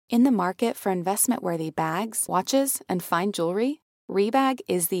In the market for investment-worthy bags, watches, and fine jewelry, Rebag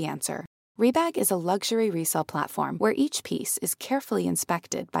is the answer. Rebag is a luxury resale platform where each piece is carefully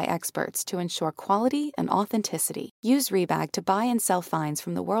inspected by experts to ensure quality and authenticity. Use Rebag to buy and sell finds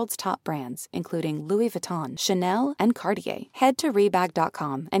from the world's top brands, including Louis Vuitton, Chanel, and Cartier. Head to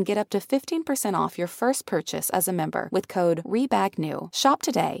Rebag.com and get up to 15% off your first purchase as a member with code REBAGNEW. Shop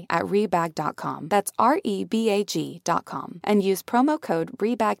today at Rebag.com. That's REBAG.com. And use promo code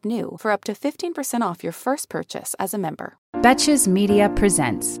REBAGNEW for up to 15% off your first purchase as a member. Betches Media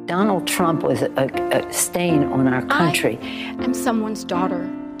presents. Donald Trump was a stain on our country. I'm someone's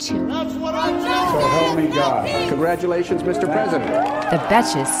daughter, too. That's what I know. So help me God. Congratulations, Mr. President. The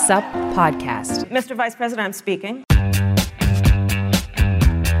Betches Sup Podcast. Mr. Vice President, I'm speaking.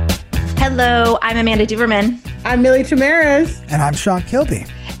 Hello, I'm Amanda Duberman. I'm Millie Tamaris. And I'm Sean Kilby.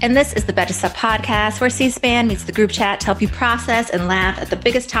 And this is the Betches Sup Podcast, where C-SPAN meets the group chat to help you process and laugh at the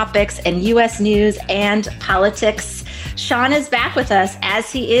biggest topics in U.S. news and politics. Sean is back with us,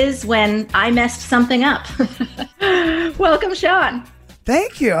 as he is when I messed something up. Welcome, Sean.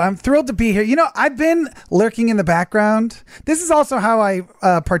 Thank you. I'm thrilled to be here. You know, I've been lurking in the background. This is also how I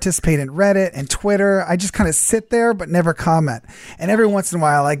participate in Reddit and Twitter. I just kind of sit there but never comment. And every once in a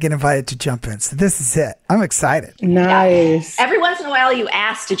while, I get invited to jump in. So this is it. I'm excited. Nice. Yeah. Every once in a while, you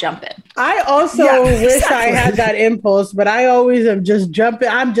ask to jump in. I also wish I had that impulse, but I always am just jumping.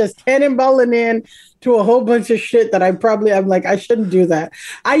 I'm just cannonballing in to a whole bunch of shit that I'm like, I shouldn't do that.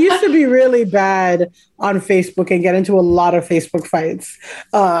 I used to be really bad on Facebook and get into a lot of Facebook fights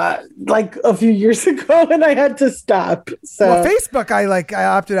like a few years ago, and I had to stop. So well, Facebook, I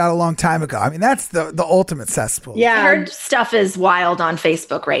opted out a long time ago. I mean, that's the ultimate cesspool. Yeah. I heard stuff is wild on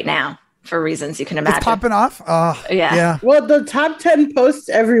Facebook right now for reasons you can imagine. It's popping off? Oh, yeah. Well, the top 10 posts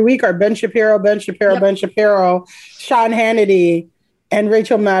every week are Ben Shapiro, Ben Shapiro, Ben Shapiro, Sean Hannity, and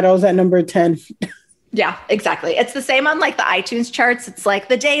Rachel Maddow's at number 10. Yeah, exactly. It's the same on like the iTunes charts. It's like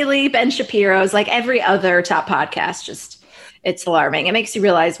The Daily, Ben Shapiro's, like every other top podcast. Just, it's alarming. It makes you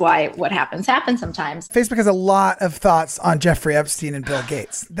realize why what happens sometimes. Facebook has a lot of thoughts on Jeffrey Epstein and Bill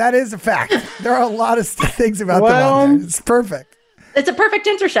Gates. That is a fact. There are a lot of things about them on there. It's perfect. It's a perfect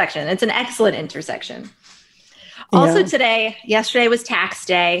intersection. It's an excellent intersection. Also yesterday was tax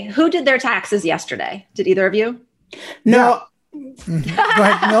day. Who did their taxes yesterday? Did either of you? No. Mm-hmm.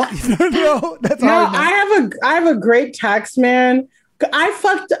 No, that's hard. I have a great tax man.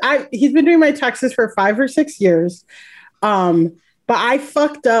 He's been doing my taxes for 5 or 6 years. But I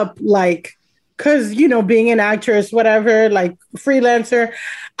fucked up because, being an actress, whatever, like freelancer,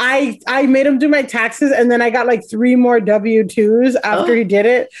 I made him do my taxes, and then I got 3 more W-2s after he did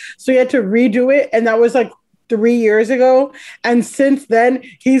it. So he had to redo it. And that was 3 years ago, and since then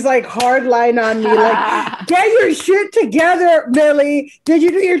he's hard line on me, get your shit together, Millie. Did you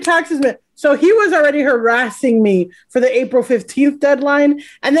do your taxes? So he was already harassing me for the April 15th deadline,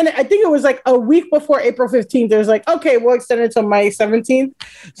 and then I think it was a week before April 15th. It was okay, we'll extend it to May 17th.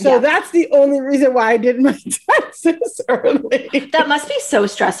 So that's the only reason why I did my taxes early. That must be so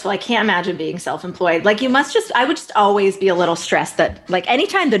stressful. I can't imagine being self-employed. I would just always be a little stressed that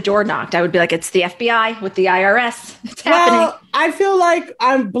anytime the door knocked, I would be it's the FBI with the IRS. It's happening. Well, I feel like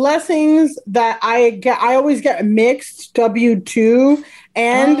I'm blessings that I always get mixed W-2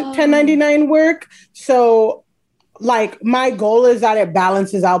 and 1099 work. So my goal is that it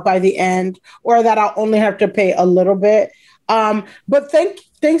balances out by the end, or that I'll only have to pay a little bit. But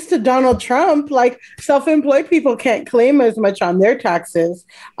thanks to Donald Trump, self-employed people can't claim as much on their taxes.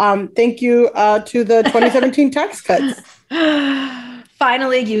 Thank you to the 2017 tax cuts.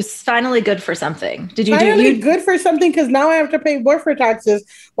 Finally good for something. Did you good for something? Because now I have to pay more for taxes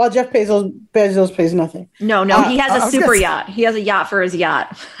while Jeff Bezos pays nothing. No, he has a super yacht. He has a yacht for his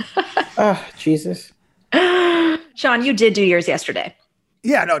yacht. Oh, Jesus. Sean, you did do yours yesterday.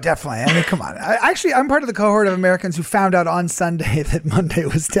 Yeah, no, definitely. I mean, come on. I'm part of the cohort of Americans who found out on Sunday that Monday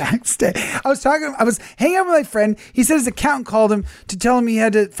was tax day. I was hanging out with my friend. He said his accountant called him to tell him he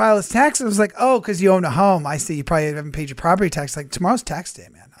had to file his taxes. I was like, oh, because you own a home. I see. You probably haven't paid your property tax. Tomorrow's tax day,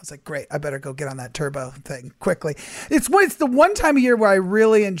 man. I was like, great. I better go get on that turbo thing quickly. It's the one time of year where I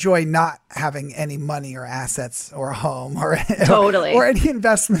really enjoy not having any money or assets or a home or any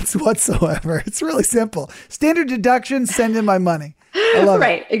investments whatsoever. It's really simple. Standard deduction, send in my money. I love it.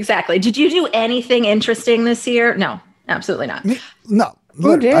 Right, exactly. Did you do anything interesting this year? No, absolutely not. No.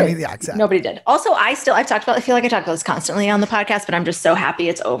 Who did? I mean, yeah, exactly. Nobody did. Also, I feel like I talk about this constantly on the podcast, but I'm just so happy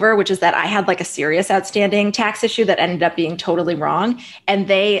it's over, which is that I had like a serious outstanding tax issue that ended up being totally wrong. And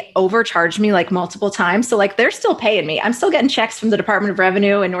they overcharged me like multiple times. So like they're still paying me. I'm still getting checks from the Department of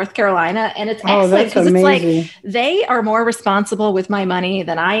Revenue in North Carolina. And it's excellent because it's like they are more responsible with my money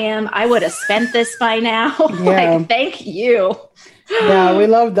than I am. I would have spent this by now. Like, thank you. Yeah, we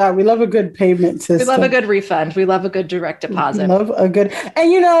love that. We love a good payment system. We love a good refund. We love a good direct deposit.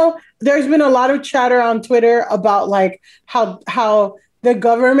 And you know, there's been a lot of chatter on Twitter about like how the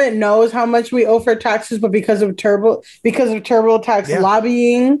government knows how much we owe for taxes, but because of TurboTax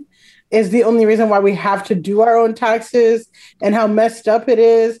lobbying is the only reason why we have to do our own taxes and how messed up it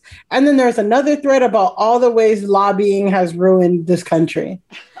is. And then there's another thread about all the ways lobbying has ruined this country.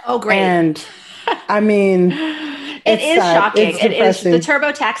 Oh, great. And I mean, it is sad. shocking. It's it is. The depressing.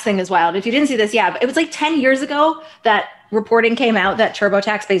 TurboTax thing is wild. If you didn't see this, it was like 10 years ago that reporting came out that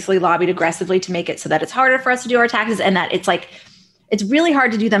TurboTax basically lobbied aggressively to make it so that it's harder for us to do our taxes and that it's really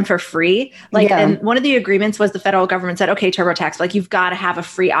hard to do them for free. And one of the agreements was the federal government said, okay, TurboTax, like you've got to have a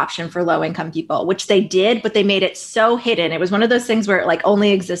free option for low income people, which they did, but they made it so hidden. It was one of those things where it like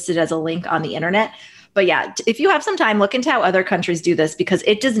only existed as a link on the internet. But yeah, if you have some time, look into how other countries do this because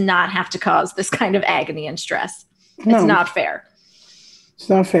it does not have to cause this kind of agony and stress. No. It's not fair. It's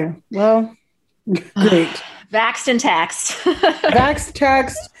not fair. Well, great. Vaxxed and taxed. Vaxxed,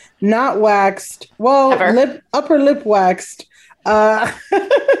 taxed, not waxed. Well, upper lip waxed.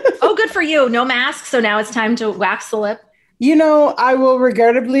 Oh, good for you. No mask. So now it's time to wax the lip. You know, I will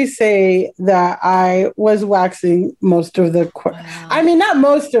regrettably say that I was waxing most of the... I mean, not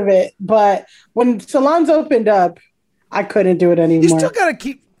most of it, but when salons opened up, I couldn't do it anymore. You still got to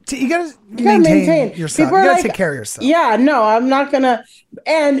keep... You got to maintain yourself. You got to take care of yourself. Yeah, no, I'm not going to.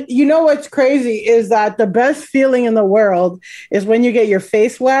 And you know what's crazy is that the best feeling in the world is when you get your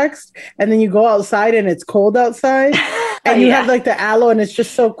face waxed and then you go outside and it's cold outside and you have like the aloe and it's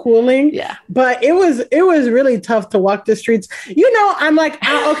just so cooling. Yeah. But it was really tough to walk the streets. You know, I'm like,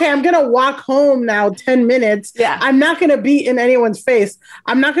 okay, I'm going to walk home now 10 minutes. Yeah. I'm not going to be in anyone's face.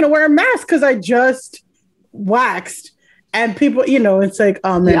 I'm not going to wear a mask because I just waxed. And people, you know, it's like,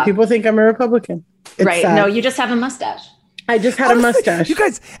 oh man, people think I'm a Republican. It's right. sad. No, you just have a mustache. I just had a mustache. You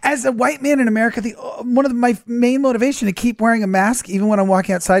guys, as a white man in America, one of my main motivation to keep wearing a mask, even when I'm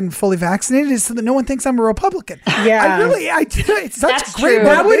walking outside and fully vaccinated, is so that no one thinks I'm a Republican. Yeah, I do. It's such That's great true.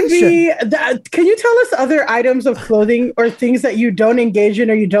 That would be. motivation. Can you tell us other items of clothing or things that you don't engage in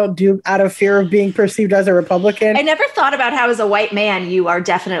or you don't do out of fear of being perceived as a Republican? I never thought about how, as a white man, you are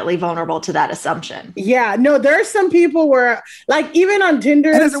definitely vulnerable to that assumption. Yeah, no, there are some people where, like, even on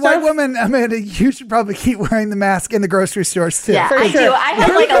Tinder, And as a white woman, Amanda, you should probably keep wearing the mask in the grocery stores too. Yeah, For I sure. do. I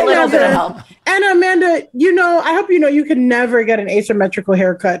have like a little bit of help. And Amanda, you know, I hope you know you can never get an asymmetrical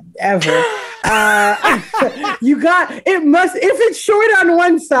haircut ever. It must, if it's short on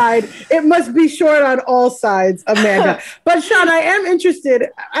one side, it must be short on all sides, Amanda. But Sean, I am interested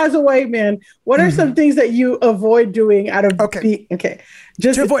as a white man. What are some things that you avoid doing out of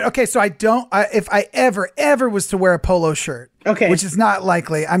just to avoid. Okay, so I don't. If I ever was to wear a polo shirt, which is not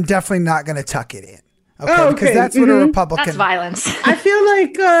likely, I'm definitely not going to tuck it in. Okay, because that's what a Republican. That's violence. I feel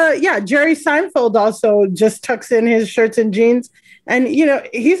like, Jerry Seinfeld also just tucks in his shirts and jeans. And, you know,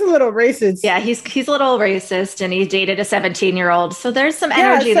 he's a little racist. Yeah, he's a little racist and he dated a 17-year-old. So there's some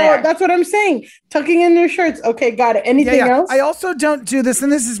energy there. That's what I'm saying. Tucking in your shirts. Okay, got it. Anything else? I also don't do this,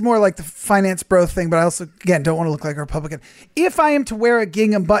 and this is more like the finance bro thing, but I also, again, don't want to look like a Republican. If I am to wear a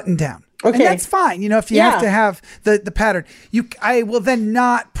gingham button down, and that's fine. You know, if you have to have the pattern, I will then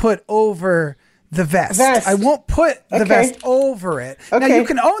not put over the vest. I won't put the vest over it. Now you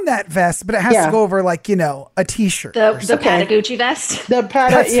can own that vest, but it has to go over like, you know, a t-shirt. The Patagucci vest. The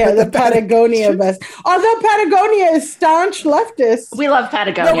Patagonia vest. Although Patagonia is staunch leftist. We love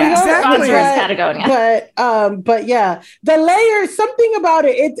Patagonia. No, exactly. Patagonia. But yeah, the layer, something about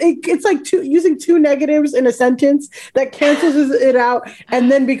it. It's like using two negatives in a sentence that cancels it out and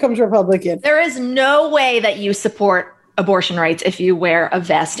then becomes Republican. There is no way that you support abortion rights if you wear a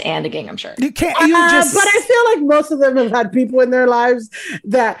vest and a gingham shirt. You can't. But I feel like most of them have had people in their lives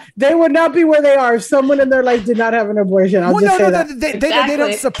that they would not be where they are if someone in their life did not have an abortion. They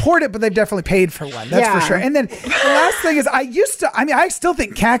don't support it, but they've definitely paid for one. That's for sure. And then the last thing is, I still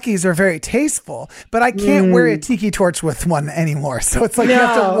think khakis are very tasteful, but I can't wear a tiki torch with one anymore. So it's like you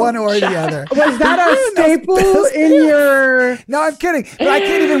have to one or the other. Was that a staple in your? No, I'm kidding. But I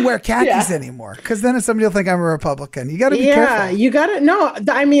can't even wear khakis anymore because then somebody will think I'm a Republican. You got to be careful. You got to know.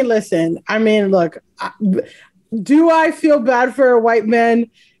 I mean, listen. I mean, look. Do I feel bad for a white man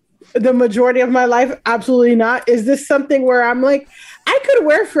the majority of my life? Absolutely not. Is this something where I'm like, I could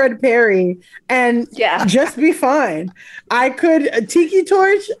wear Fred Perry and just be fine? I could Tiki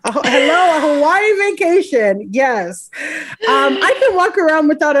Torch. Hello, a Hawaii vacation. Yes. I can walk around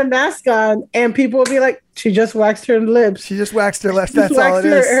without a mask on and people will be like, she just waxed her lips. She just waxed her lips. That's all it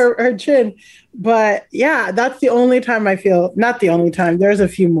is. Her chin. But yeah, that's the only time I feel, not the only time. There's a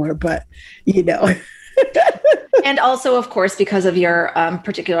few more, but you know. And also, of course, because of your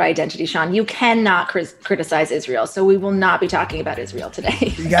particular identity, Sean, you cannot criticize Israel. So we will not be talking about Israel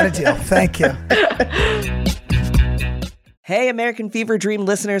today. You got a deal. Thank you. Hey, American Fever Dream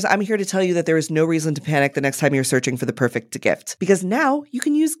listeners, I'm here to tell you that there is no reason to panic the next time you're searching for the perfect gift, because now you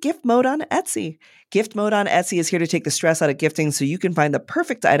can use gift mode on Etsy. Gift mode on Etsy is here to take the stress out of gifting so you can find the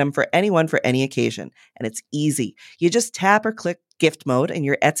perfect item for anyone for any occasion. And it's easy. You just tap or click gift mode in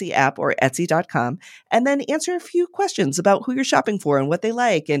your Etsy app or Etsy.com, and then answer a few questions about who you're shopping for and what they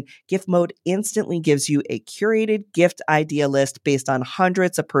like. And gift mode instantly gives you a curated gift idea list based on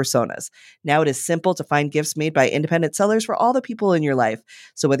hundreds of personas. Now it is simple to find gifts made by independent sellers for all the people in your life.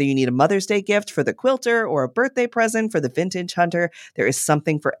 So whether you need a Mother's Day gift for the quilter or a birthday present for the vintage hunter, there is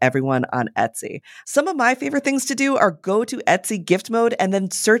something for everyone on Etsy. Some of my favorite things to do are go to Etsy gift mode and then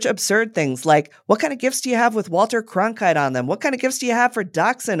search absurd things like, what kind of gifts do you have with Walter Cronkite on them? What kind of gifts do you have for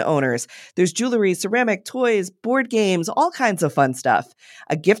dachshund owners? There's jewelry, ceramic, toys, board games, all kinds of fun stuff.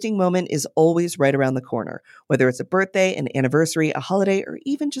 A gifting moment is always right around the corner, whether it's a birthday, an anniversary, a holiday, or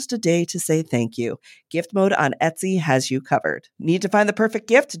even just a day to say thank you. Gift mode on Etsy has you covered. Need to find the perfect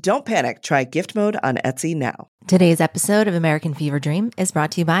gift? Don't panic. Try gift mode on Etsy now. Today's episode of American Fever Dream is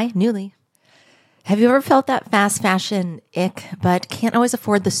brought to you by Nuuly. Have you ever felt that fast fashion ick, but can't always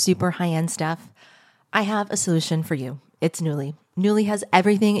afford the super high-end stuff? I have a solution for you. It's Nuuly. Nuuly has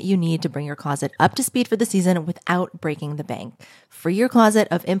everything you need to bring your closet up to speed for the season without breaking the bank. Free your closet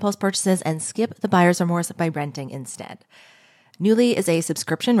of impulse purchases and skip the buyer's remorse by renting instead. Nuuly is a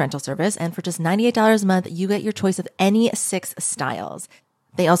subscription rental service, and for just $98 a month, you get your choice of any 6 styles.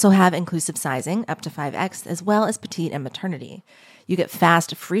 They also have inclusive sizing, up to 5X, as well as petite and maternity. You get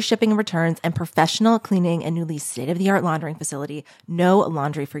fast, free shipping and returns, and professional cleaning and Nuuly's state-of-the-art laundering facility. No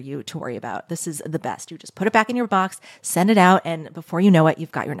laundry for you to worry about. This is the best. You just put it back in your box, send it out, and before you know it,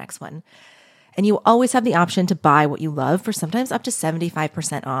 you've got your next one. And you always have the option to buy what you love for sometimes up to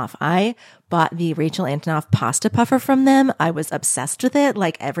 75% off. I bought the Rachel Antonoff pasta puffer from them. I was obsessed with it,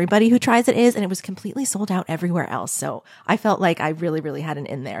 like everybody who tries it is, and it was completely sold out everywhere else. So I felt like I really, really had an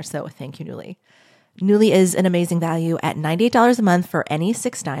in there. So thank you, Nuuly. Nuuly is an amazing value at $98 a month for any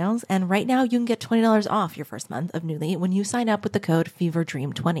 6 styles. And right now you can get $20 off your first month of Nuuly when you sign up with the code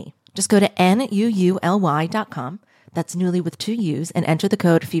FEVERDREAM20. Just go to NUULY.com. That's Nuuly with 2 U's, and enter the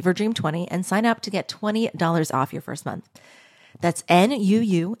code FEVERDREAM20 and sign up to get $20 off your first month. That's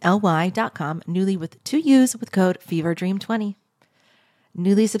NUULY.com, Nuuly with 2 U's with code FEVERDREAM20.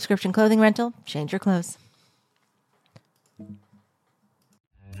 Nuuly subscription clothing rental. Change your clothes.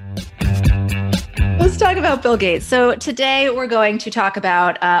 Let's talk about Bill Gates. So today we're going to talk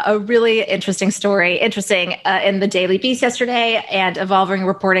about a really interesting story, in the Daily Beast yesterday, and evolving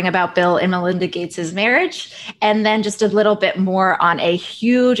reporting about Bill and Melinda Gates' marriage, and then just a little bit more on a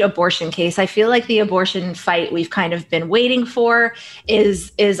huge abortion case. I feel like the abortion fight we've kind of been waiting for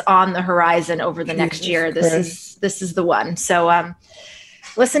is on the horizon over the next year. This is the one. So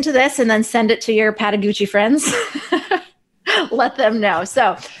listen to this and then send it to your Patagucci friends. Let them know.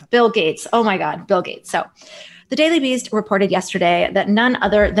 So Bill Gates, oh my God, Bill Gates. So the Daily Beast reported yesterday that none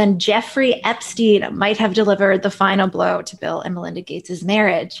other than Jeffrey Epstein might have delivered the final blow to Bill and Melinda Gates'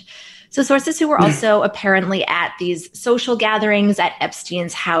 marriage. So sources who were also apparently at these social gatherings at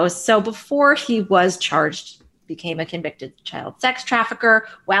Epstein's house. So before he was charged, became a convicted child sex trafficker,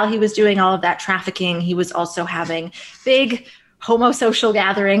 while he was doing all of that trafficking, he was also having big homosocial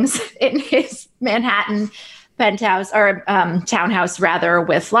gatherings in his Manhattan penthouse or townhouse rather,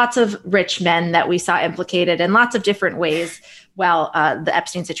 with lots of rich men that we saw implicated in lots of different ways while the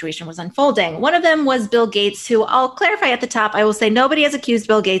Epstein situation was unfolding. One of them was Bill Gates, who I'll clarify at the top. I will say nobody has accused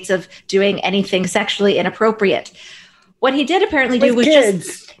Bill Gates of doing anything sexually inappropriate. What he did apparently do was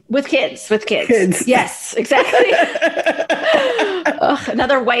just with kids. Yes, exactly.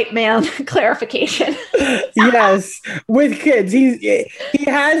 Another white male clarification. Yes, with kids. He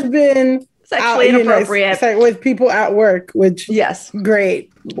has been sexually inappropriate with people at work, which great.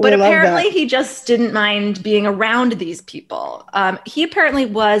 But apparently he just didn't mind being around these people. He apparently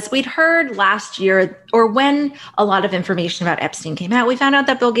we'd heard last year, or when a lot of information about Epstein came out, we found out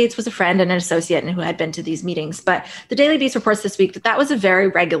that Bill Gates was a friend and an associate and who had been to these meetings. But the Daily Beast reports this week that was a very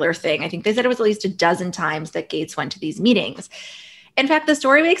regular thing. I think they said it was at least a dozen times that Gates went to these meetings. In fact, the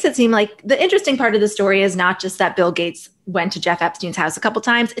story makes it seem like the interesting part of the story is not just that Bill Gates went to Jeff Epstein's house a couple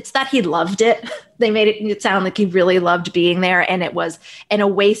times. It's that he loved it. They made it sound like he really loved being there. And it was an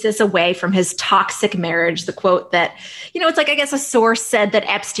oasis away from his toxic marriage. The quote that, it's like, I guess a source said that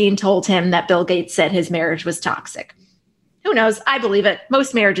Epstein told him that Bill Gates said his marriage was toxic. Who knows? I believe it.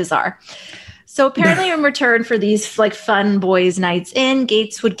 Most marriages are. So apparently in return for these like fun boys nights in,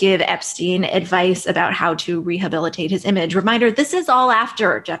 Gates would give Epstein advice about how to rehabilitate his image. Reminder, this is all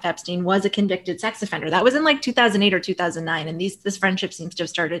after Jeff Epstein was a convicted sex offender. That was in like 2008 or 2009. And this friendship seems to have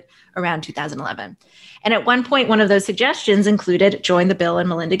started around 2011. And at one point, one of those suggestions included join the Bill and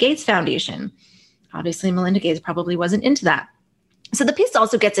Melinda Gates Foundation. Obviously, Melinda Gates probably wasn't into that. So the piece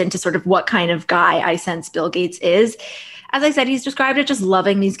also gets into sort of what kind of guy I sense Bill Gates is. As I said, he's described as just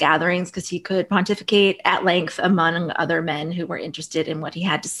loving these gatherings because he could pontificate at length among other men who were interested in what he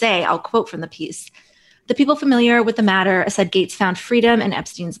had to say. I'll quote from the piece. The people familiar with the matter said Gates found freedom in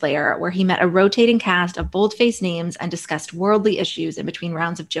Epstein's lair, where he met a rotating cast of bold-faced names and discussed worldly issues in between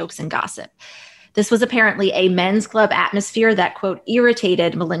rounds of jokes and gossip. This was apparently a men's club atmosphere that, quote,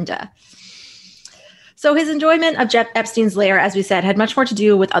 irritated Melinda. So his enjoyment of Jeff Epstein's lair, as we said, had much more to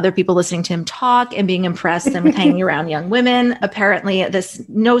do with other people listening to him talk and being impressed than with hanging around young women. Apparently,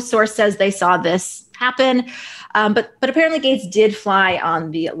 no source says they saw this happen. But apparently Gates did fly on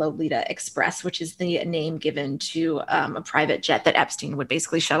the Lolita Express, which is the name given to a private jet that Epstein would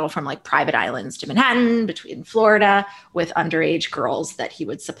basically shuttle from like private islands to Manhattan between Florida with underage girls that he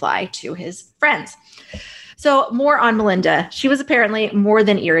would supply to his friends. So more on Melinda. She was apparently more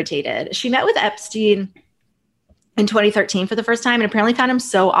than irritated. She met with Epstein in 2013 for the first time and apparently found him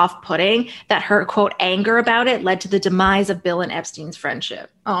so off-putting that her, quote, anger about it led to the demise of Bill and Epstein's friendship.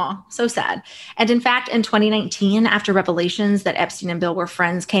 Oh, so sad. And in fact, in 2019, after revelations that Epstein and Bill were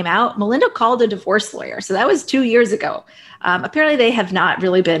friends came out, Melinda called a divorce lawyer. So that was 2 years ago. Apparently they have not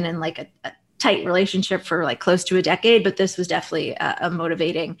really been in like a tight relationship for like close to a decade, but this was definitely a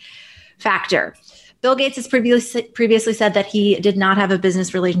motivating factor. Bill Gates has previously said that he did not have a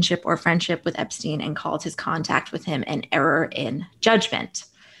business relationship or friendship with Epstein and called his contact with him an error in judgment.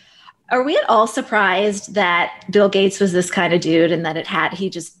 Are we at all surprised that Bill Gates was this kind of dude and that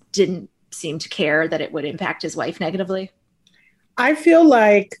he just didn't seem to care that it would impact his wife negatively? I feel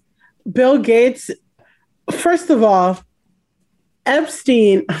like Bill Gates, first of all,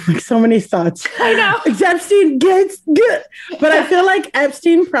 Epstein, so many thoughts. I know. Epstein gets good. But I feel like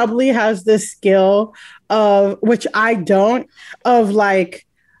Epstein probably has this skill of, which I don't, of like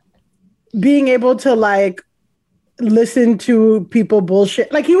being able to like listen to people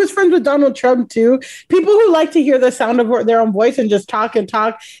bullshit. Like he was friends with Donald Trump too. People who like to hear the sound of their own voice and just talk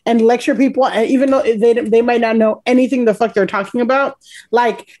and lecture people, and even though they might not know anything the fuck they're talking about.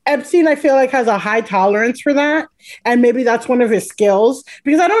 Like Epstein, I feel like has a high tolerance for that. And maybe that's one of his skills,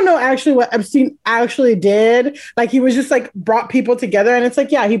 because I don't know actually what Epstein actually did. Like he was just like brought people together, and it's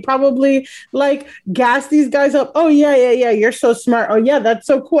like, yeah, he probably like gassed these guys up. Oh yeah, you're so smart. Oh yeah, that's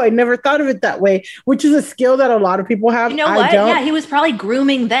so cool. I never thought of it that way, which is a skill that a lot of people have. You know what? Yeah, he was probably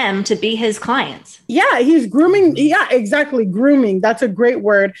grooming them to be his clients. Yeah, he's grooming. Yeah, exactly. Grooming. That's a great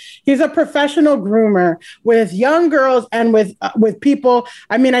word. He's a professional groomer with young girls and with people.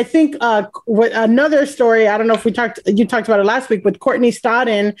 I mean, I think with another story, I don't know if you talked about it last week with Courtney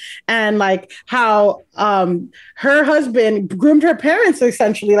Stodden, and like how her husband groomed her parents,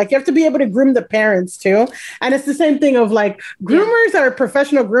 essentially. Like you have to be able to groom the parents too. And it's the same thing of like groomers are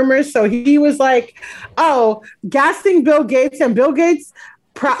professional groomers. So he was like, oh, gassing Bill Gates, and Bill Gates.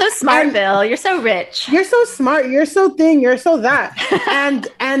 So smart, Bill. You're so rich. You're so smart. You're so thing. You're so that.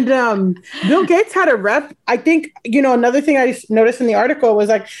 and Bill Gates had a rep. I think, another thing I noticed in the article was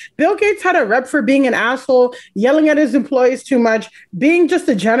like Bill Gates had a rep for being an asshole, yelling at his employees too much, being just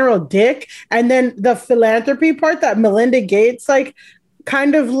a general dick. And then the philanthropy part that Melinda Gates like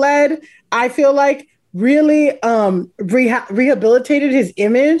kind of led, I feel like really rehabilitated his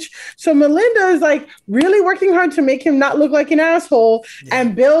image. So Melinda is like really working hard to make him not look like an asshole. Yeah.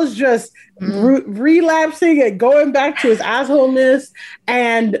 And Bill's just relapsing and going back to his assholeness.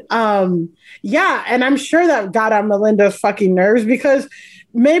 And and I'm sure that got on Melinda's fucking nerves, because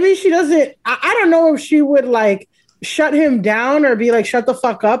maybe she doesn't, I don't know if she would like shut him down or be like, shut the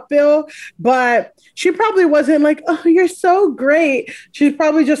fuck up, Bill. But she probably wasn't like, oh, you're so great. She's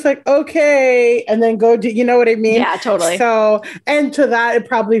probably just like, okay. And then go do, you know what I mean? Yeah, totally. So, and to that, it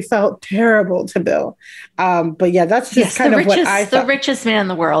probably felt terrible to Bill. But yeah, that's just kind of what I thought. The richest man in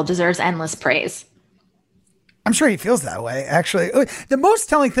the world deserves endless praise. I'm sure he feels that way, actually. The most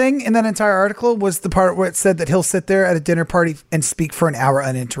telling thing in that entire article was the part where it said that he'll sit there at a dinner party and speak for an hour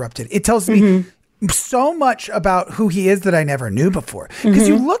uninterrupted. It tells me so much about who he is that I never knew before. Because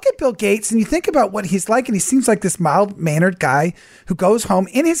you look at Bill Gates and you think about what he's like, and he seems like this mild-mannered guy who goes home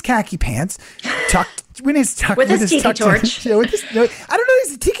in his khaki pants, with his tiki torch. I don't know if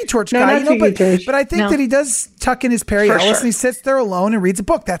he's a tiki torch guy, but I think that he does tuck in his Perry Ellis and he sits there alone and reads a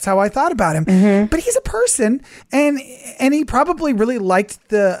book. That's how I thought about him. But he's a person, and he probably really liked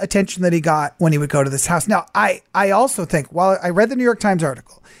the attention that he got when he would go to this house. Now, I also think, while I read the New York Times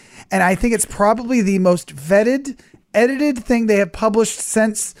article, and I think it's probably the most vetted, edited thing they have published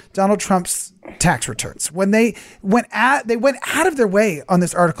since Donald Trump's tax returns. When they went out of their way on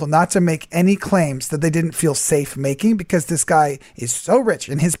this article not to make any claims that they didn't feel safe making, because this guy is so rich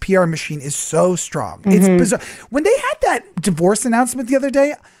and his PR machine is so strong. It's bizarre. When they had that divorce announcement the other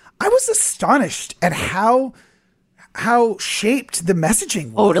day, I was astonished at how shaped the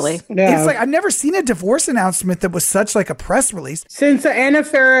messaging was. Totally. Yeah. It's like, I've never seen a divorce announcement that was such like a press release. Since Anna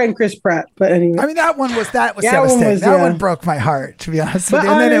Faris and Chris Pratt. But anyway. I mean, that one was devastating. That one broke my heart, to be honest with you.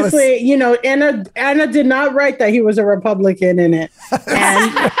 But honestly, you know, Anna did not write that he was a Republican in it.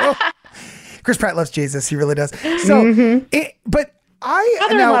 And Chris Pratt loves Jesus. He really does. So, but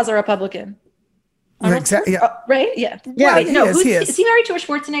Father-in-law's a Republican. Exactly. Yeah. Right? Yeah. Yeah. Wait, no. He Is he married to a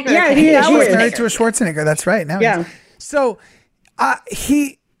Schwarzenegger? Yeah, he is. He was married to a Schwarzenegger. That's right. Now, yeah. So,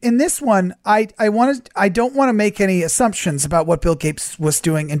 he in this one, I don't want to make any assumptions about what Bill Gates was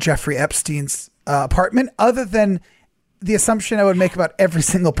doing in Jeffrey Epstein's apartment, other than the assumption I would make about every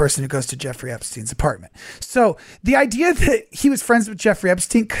single person who goes to Jeffrey Epstein's apartment. So the idea that he was friends with Jeffrey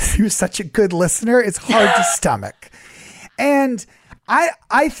Epstein because he was such a good listener is hard to stomach. And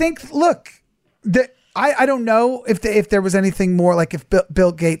I think, look, that I don't know if there was anything more, like if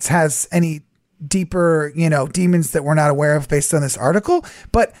Bill Gates has any deeper, demons that we're not aware of based on this article.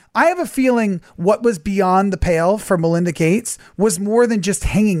 But I have a feeling what was beyond the pale for Melinda Gates was more than just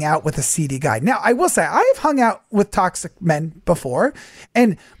hanging out with a seedy guy. Now, I will say, I have hung out with toxic men before,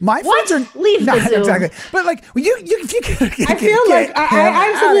 and my friends are leave the Zoom. Exactly. But like if you I feel like I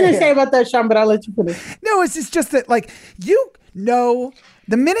have something to say about that, Sean, but I'll let you finish. No, it's just that, like,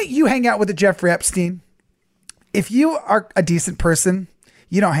 the minute you hang out with a Jeffrey Epstein, if you are a decent person,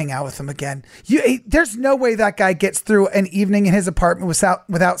 you don't hang out with him again. There's no way that guy gets through an evening in his apartment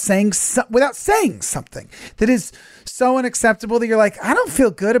without saying something that is so unacceptable that you're like, I don't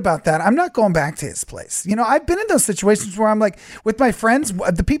feel good about that. I'm not going back to his place. I've been in those situations where I'm like, with my friends,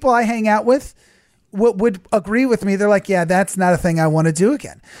 the people I hang out with would agree with me. They're like, yeah, that's not a thing I want to do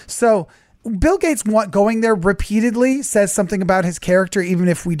again. So Bill Gates going there repeatedly says something about his character, even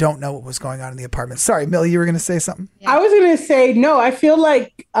if we don't know what was going on in the apartment. Sorry, Millie, you were going to say something? I was going to say, no, I feel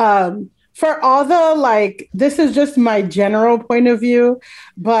like for all the, this is just my general point of view,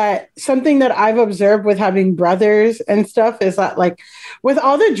 but something that I've observed with having brothers and stuff is that, with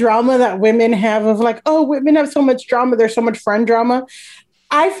all the drama that women have of women have so much drama, there's so much friend drama.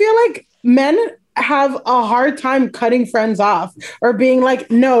 I feel like men have a hard time cutting friends off or being like,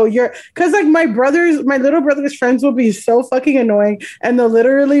 no, because my little brother's friends will be so fucking annoying and they'll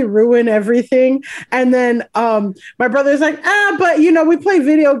literally ruin everything. And then my brother's like, but we play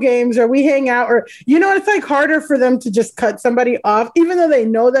video games or we hang out, or it's harder for them to just cut somebody off, even though they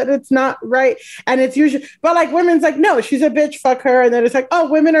know that it's not right. And it's usually, but women's like, no, she's a bitch, fuck her. And then it's like, oh,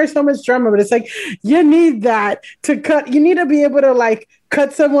 women are so much drama, but it's like, you need that to cut. You need to be able to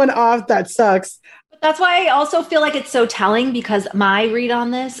cut someone off that sucks. That's why I also feel like it's so telling, because my read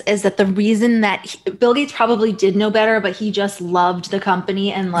on this is that the reason that Bill Gates probably did know better, but he just loved the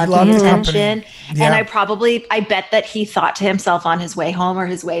company and loved the attention. Yeah. And I bet that he thought to himself on his way home or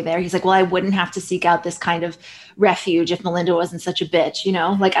his way there, he's like, well, I wouldn't have to seek out this kind of refuge if Melinda wasn't such a bitch,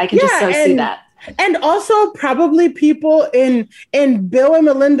 I can just see that. And also probably people in Bill and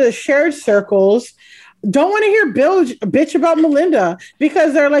Melinda's shared circles don't want to hear Bill bitch about Melinda,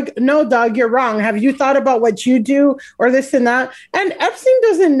 because they're like, no, dog, you're wrong. Have you thought about what you do or this and that? And Epstein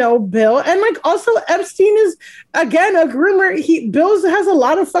doesn't know Bill. And also Epstein is, again, a groomer. Bill has a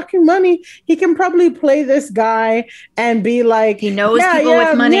lot of fucking money. He can probably play this guy and be like, he knows people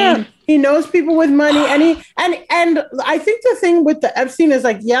with money. Yeah. He knows people with money. And I think the thing with the Epstein is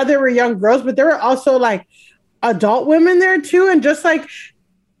there were young girls, but there were also adult women there too. And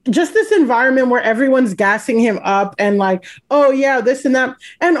just this environment where everyone's gassing him up and oh yeah, this and that.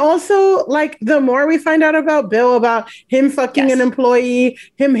 And also the more we find out about Bill, about him fucking an employee,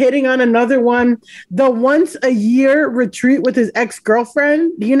 him hitting on another one, the once a year retreat with his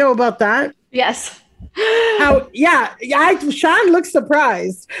ex-girlfriend. Do you know about that? Yes. Sean looks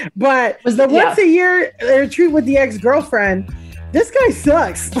surprised, but the once a year retreat with the ex-girlfriend, this guy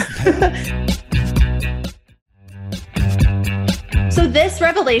sucks. So So this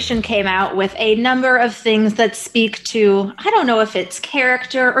revelation came out with a number of things that speak to, I don't know if it's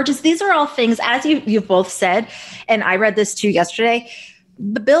character or just these are all things, as you've both said, and I read this too yesterday,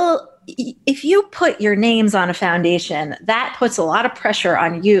 Bill, if you put your names on a foundation, that puts a lot of pressure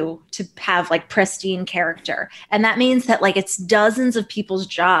on you to have like pristine character. And that means that like it's dozens of people's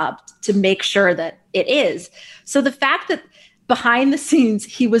job to make sure that it is. So the fact that behind the scenes,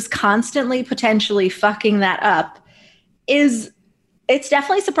 he was constantly potentially fucking that up it's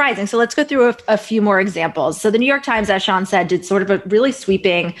definitely surprising. So let's go through a few more examples. So the New York Times, as Sean said, did sort of a really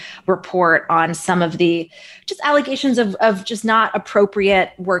sweeping report on some of the just allegations of just not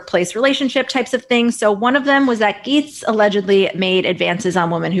appropriate workplace relationship types of things. So one of them was that Gates allegedly made advances on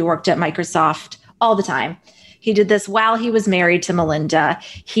women who worked at Microsoft all the time. He did this while he was married to Melinda.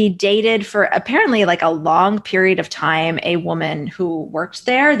 He dated for apparently like a long period of time a woman who worked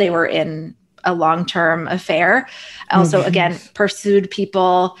there. They were in a long-term affair. Also, again, pursued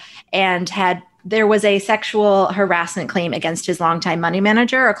people and there was a sexual harassment claim against his longtime money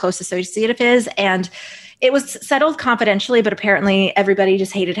manager, a close associate of his. And it was settled confidentially, but apparently everybody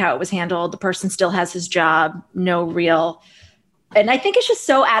just hated how it was handled. The person still has his job, no real. And I think it's just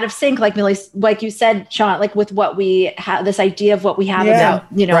so out of sync, like Millie, like you said, Sean, like with what we have, this idea of what we have about,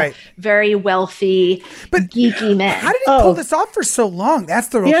 very wealthy, but geeky men. How did he pull this off for so long? That's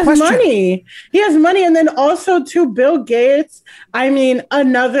the real question. He has money. And then also to Bill Gates, I mean,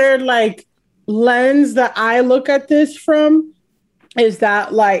 another like lens that I look at this from is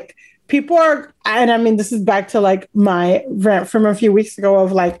that like people are, and I mean, this is back to like my rant from a few weeks ago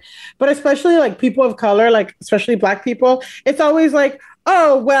of like, but especially like people of color, like especially Black people, it's always like,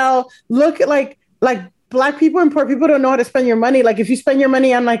 oh, well, look at like Black people and poor people don't know how to spend your money. Like if you spend your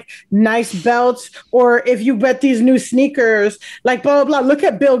money on like nice belts or if you bet these new sneakers, like blah, blah, blah. Look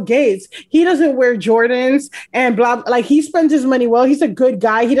at Bill Gates. He doesn't wear Jordans and blah. Like he spends his money well. He's a good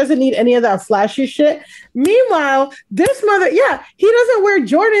guy. He doesn't need any of that flashy shit. Meanwhile, this mother, he doesn't wear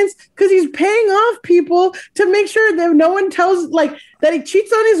Jordans because he's paying off people to make sure that no one tells like that he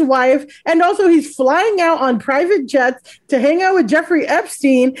cheats on his wife. And also he's flying out on private jets to hang out with Jeffrey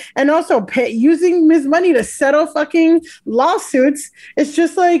Epstein and also using his money to settle fucking lawsuits. It's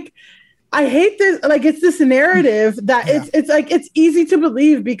just like, I hate this. Like, it's this narrative that it's like, it's easy to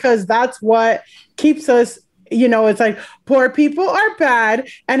believe because that's what keeps us, it's like poor people are bad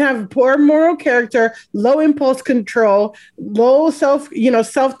and have poor moral character, low impulse control, low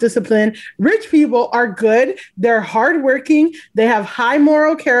self-discipline. Rich people are good. They're hardworking. They have high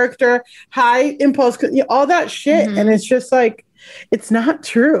moral character, high impulse, all that shit. And it's just like, it's not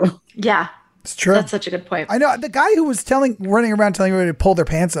true. Yeah. It's true. That's such a good point. I know the guy who was running around telling everybody to pull their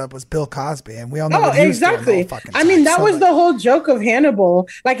pants up was Bill Cosby, and we all know. Oh, exactly. I mean, that was the whole joke of Hannibal.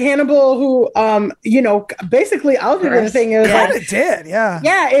 Like Hannibal, who, basically outed the thing. It was it did,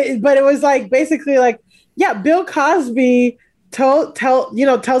 yeah. But it was like basically like, Bill Cosby tells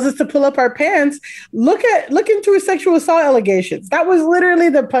us to pull up our pants. Look into his sexual assault allegations. That was literally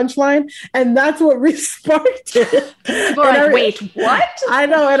the punchline, and that's what sparked it. People are like, wait, what? I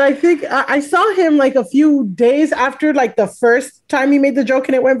know, and I think I saw him like a few days after like the first time he made the joke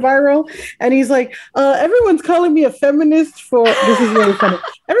and it went viral, and he's like, everyone's calling me a feminist for this is really funny.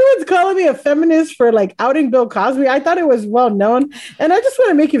 Everyone's calling me a feminist for like outing Bill Cosby. I thought it was well known, and I just want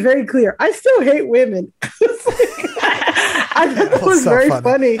to make it very clear. I still hate women. I thought that was very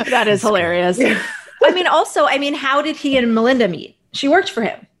funny. That is hilarious. I mean, how did he and Melinda meet? She worked for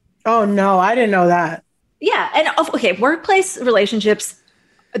him. Oh, no, I didn't know that. Yeah. And okay, workplace relationships,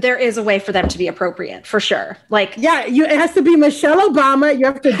 there is a way for them to be appropriate, for sure. Like, it has to be Michelle Obama. You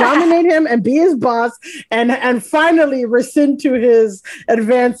have to dominate him and be his boss and finally rescind to his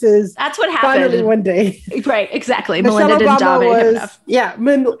advances. That's what happened. Finally one day. Right, exactly. Melinda didn't dominate him enough. Yeah,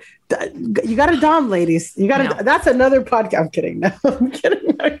 you got to dom, ladies. You got to. No. That's another podcast. I'm kidding. No, I'm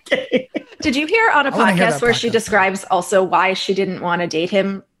kidding. Did you hear on a podcast where she describes also why she didn't want to date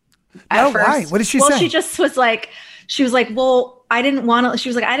him at first? Why? What did she say? Well, she just was like, well, I didn't want to, she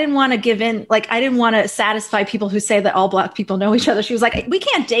was like, I didn't want to give in. Like, I didn't want to satisfy people who say that all Black people know each other. She was like, we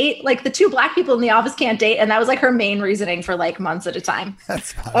can't date. Like the two Black people in the office can't date. And that was like her main reasoning for like months at a time.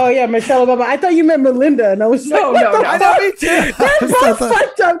 That's funny. Oh yeah. Michelle Obama. I thought you meant Melinda. And I was no. I know, me too. They're both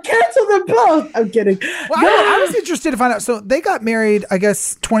fucked up. Cancel them both. I'm kidding. Well, I was interested to find out. So they got married, I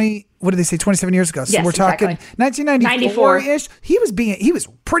guess, 27 years ago. So yes, we're talking exactly. 1994-ish. He was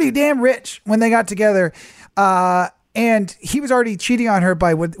pretty damn rich when they got together. And he was already cheating on her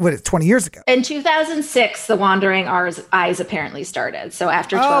by what 20 years ago. In 2006, the Wandering Eyes apparently started. So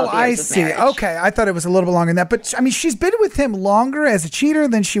after 12 years of marriage. Okay, I thought it was a little bit longer than that. But I mean, she's been with him longer as a cheater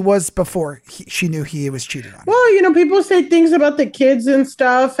than she was before she knew he was cheating on her. Well, you know, people say things about the kids and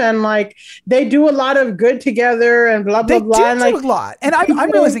stuff, and like they do a lot of good together and blah blah blah. They do a lot, and I'm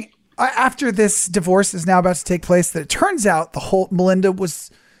realizing after this divorce is now about to take place that it turns out Melinda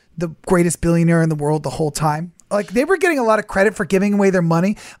was the greatest billionaire in the world the whole time. Like, they were getting a lot of credit for giving away their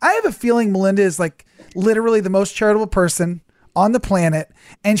money. I have a feeling Melinda is like literally the most charitable person on the planet,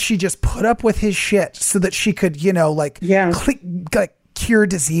 and she just put up with his shit so that she could, you know, like cure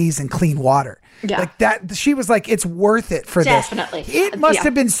disease and clean water. Yeah. Like that. She was like, it's worth it for Definitely. this. It must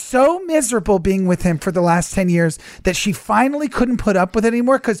have been so miserable being with him for the last 10 years that she finally couldn't put up with it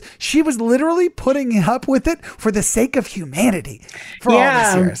anymore, because she was literally putting up with it for the sake of humanity for all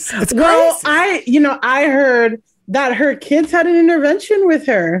these years. It's crazy. I heard that her kids had an intervention with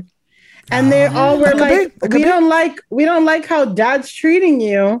her, and they all were like, we don't like how dad's treating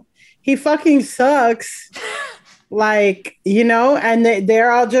you. He fucking sucks. Like, you know, and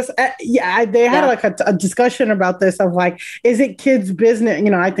they're all just, they had like a discussion about this of like, is it kids' business? You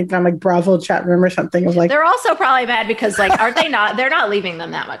know, I think on like Bravo chat room or something of like. They're also probably mad because like, aren't they not, they're not leaving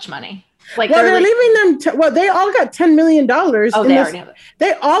them that much money. Like, well, they're leaving them, they all got $10 million. Oh, they already have it.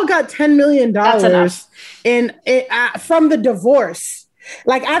 They all got $10 million from the divorce.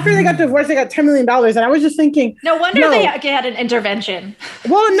 Like, after they got divorced, they got $10 million. And I was just thinking, no wonder they had an intervention.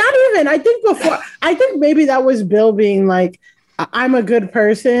 Well, not even. I think maybe that was Bill being like, I'm a good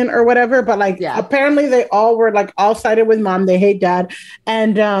person or whatever. But like, apparently they all were like all sided with mom. They hate dad.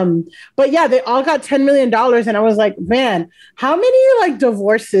 And, but yeah, they all got $10 million. And I was like, man, how many like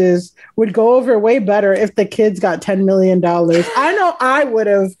divorces would go over way better if the kids got $10 million? I know I would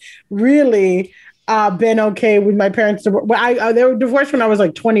have really been okay with my parents. They were divorced when I was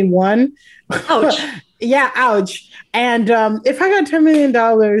like 21. Ouch. Yeah, ouch. And if I got $10 million,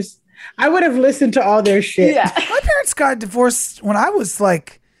 I would have listened to all their shit. Yeah. My parents got divorced when I was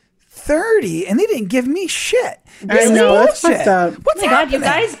like 30, and they didn't give me shit. I know. What's God, you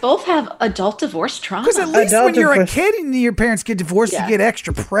guys both have adult divorce trauma. Because at least when you're a kid and your parents get divorced, you get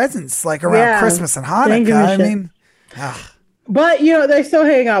extra presents like around Christmas and Hanukkah. I mean, but, you know, they still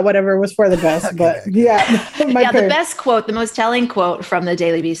hang out, whatever was for the best. But the best quote, the most telling quote from the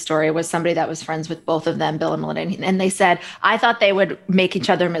Daily Beast story was somebody that was friends with both of them, Bill and Melinda. And they said, I thought they would make each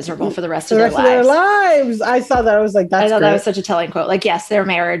other miserable for the rest of their lives. I saw that. I was like, that's that was such a telling quote. Like, yes, their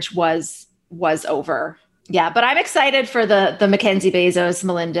marriage was over. Yeah, but I'm excited for the Mackenzie Bezos,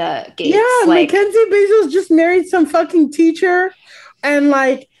 Melinda Gates. Yeah, Mackenzie Bezos just married some fucking teacher. And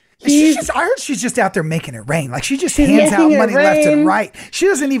like, I heard she's just out there making it rain. Like, she just hands out money left and right. She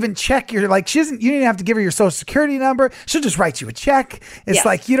doesn't even check you don't even have to give her your social security number. She'll just write you a check. It's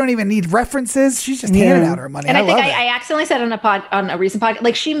like, you don't even need references. She's just handing out her money. And I think I accidentally said on a recent podcast,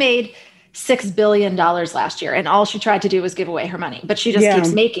 like, she made $6 billion last year, and all she tried to do was give away her money, but she just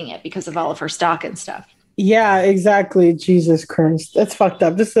keeps making it because of all of her stock and stuff. Yeah, exactly. Jesus Christ. That's fucked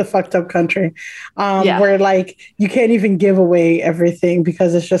up. This is a fucked up country where like you can't even give away everything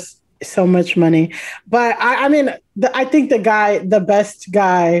because it's just so much money. But I mean, I think the best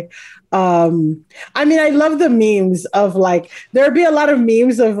guy, I mean, I love the memes of like, there'd be a lot of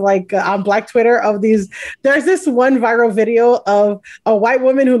memes of like on Black Twitter of these. There's this one viral video of a white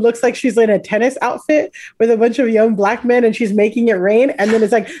woman who looks like she's in a tennis outfit with a bunch of young Black men, and she's making it rain. And then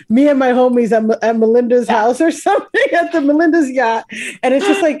it's like me and my homies at Melinda's house or something at the Melinda's yacht. And it's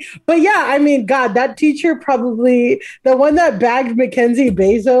just like, but yeah, I mean, God, that teacher probably, the one that bagged Mackenzie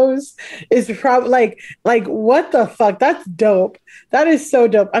Bezos is probably like, what the fuck? That's dope. That is so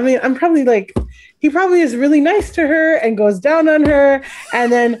dope. I mean, I'm probably like, he probably is really nice to her and goes down on her,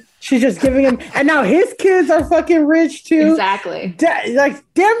 and then she's just giving him, and now his kids are fucking rich too. Exactly. Like,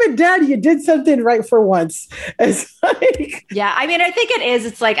 damn it, Dad, you did something right for once. It's like, yeah, I mean, I think it is.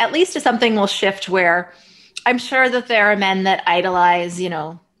 It's like, at least something will shift where I'm sure that there are men that idolize, you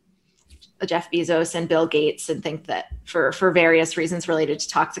know, Jeff Bezos and Bill Gates and think that for various reasons related to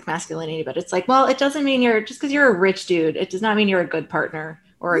toxic masculinity. But it's like, well, it doesn't mean just because you're a rich dude, it does not mean you're a good partner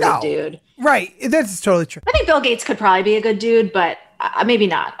or a good dude. Right. That's totally true. I think Bill Gates could probably be a good dude, but maybe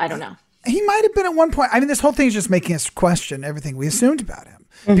not. I don't know. He might have been at one point. I mean, this whole thing is just making us question everything we assumed about him.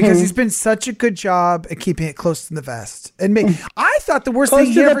 Because he's been such a good job at keeping it close to the vest. And I thought the worst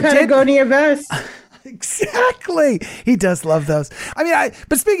thing he ever did. Patagonia vest. Exactly. He does love those. I mean,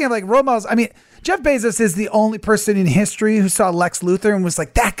 but speaking of like role models, I mean, Jeff Bezos is the only person in history who saw Lex Luthor and was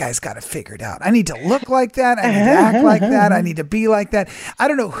like, that guy's got it figured out. I need to look like that. I need to act like that. I need to be like that. I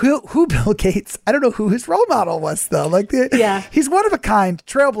don't know who Bill Gates, I don't know who his role model was though. Like, he's one of a kind,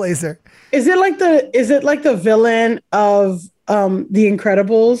 trailblazer. Is it like the villain of The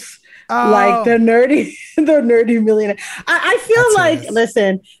Incredibles? Like the nerdy millionaire. I feel like,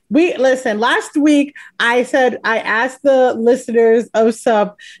 listen, last week I asked the listeners of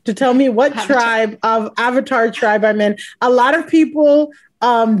SUP to tell me what Avatar tribe I'm in. A lot of people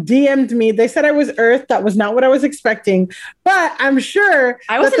DM'd me. They said I was Earth. That was not what I was expecting, but I'm sure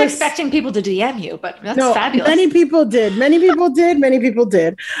I wasn't expecting people to DM you, but that's fabulous. Many people did. We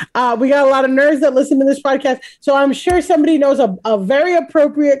got a lot of nerds that listen to this podcast, so I'm sure somebody knows a very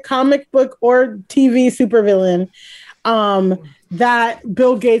appropriate comic book or TV supervillain that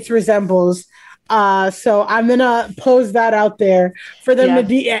Bill Gates resembles. So I'm gonna pose that out there for them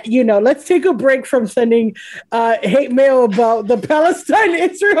to, let's take a break from sending hate mail about the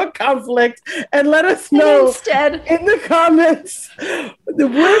Palestine-Israel conflict and let us know instead in the comments what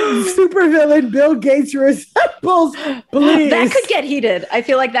supervillain Bill Gates resembles. Please, that could get heated. I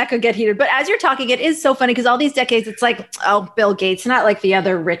feel like that could get heated. But as you're talking, it is so funny because all these decades, it's like, oh, Bill Gates, not like the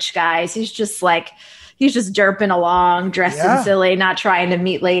other rich guys. He's just derping along, dressing silly, not trying to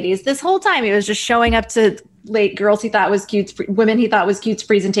meet ladies. This whole time, he was just showing up to late girls he thought was cute, women he thought was cute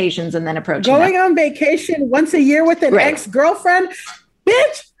presentations, and then approaching going on vacation once a year with an ex-girlfriend.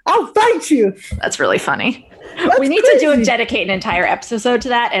 Bitch, I'll fight you. That's really funny. We need to dedicate an entire episode to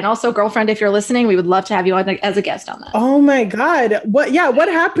that. And also, girlfriend, if you're listening, we would love to have you on as a guest on that. Oh my God. What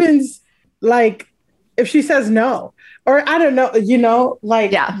happens, like, if she says no? Or I don't know,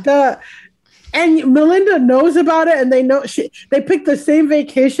 and Melinda knows about it, and they know they pick the same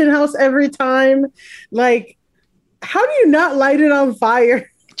vacation house every time. Like, how do you not light it on fire?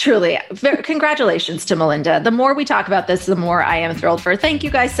 Truly. Congratulations to Melinda. The more we talk about this, the more I am thrilled for. Thank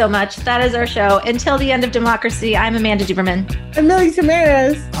you guys so much. That is our show. Until the end of democracy, I'm Amanda Duberman. I'm Millie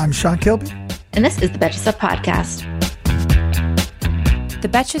Tamarez. I'm Sean Kilby. And this is the Betches Sup Podcast. The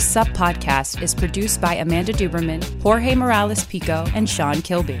Betches Sup Podcast is produced by Amanda Duberman, Jorge Morales Pico, and Sean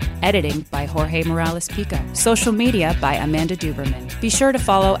Kilby. Editing by Jorge Morales Pico. Social media by Amanda Duberman. Be sure to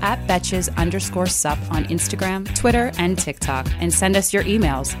follow @Betches_Sup on Instagram, Twitter, and TikTok, and send us your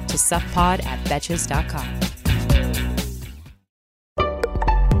emails to suppod@betches.com.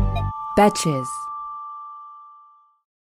 Betches.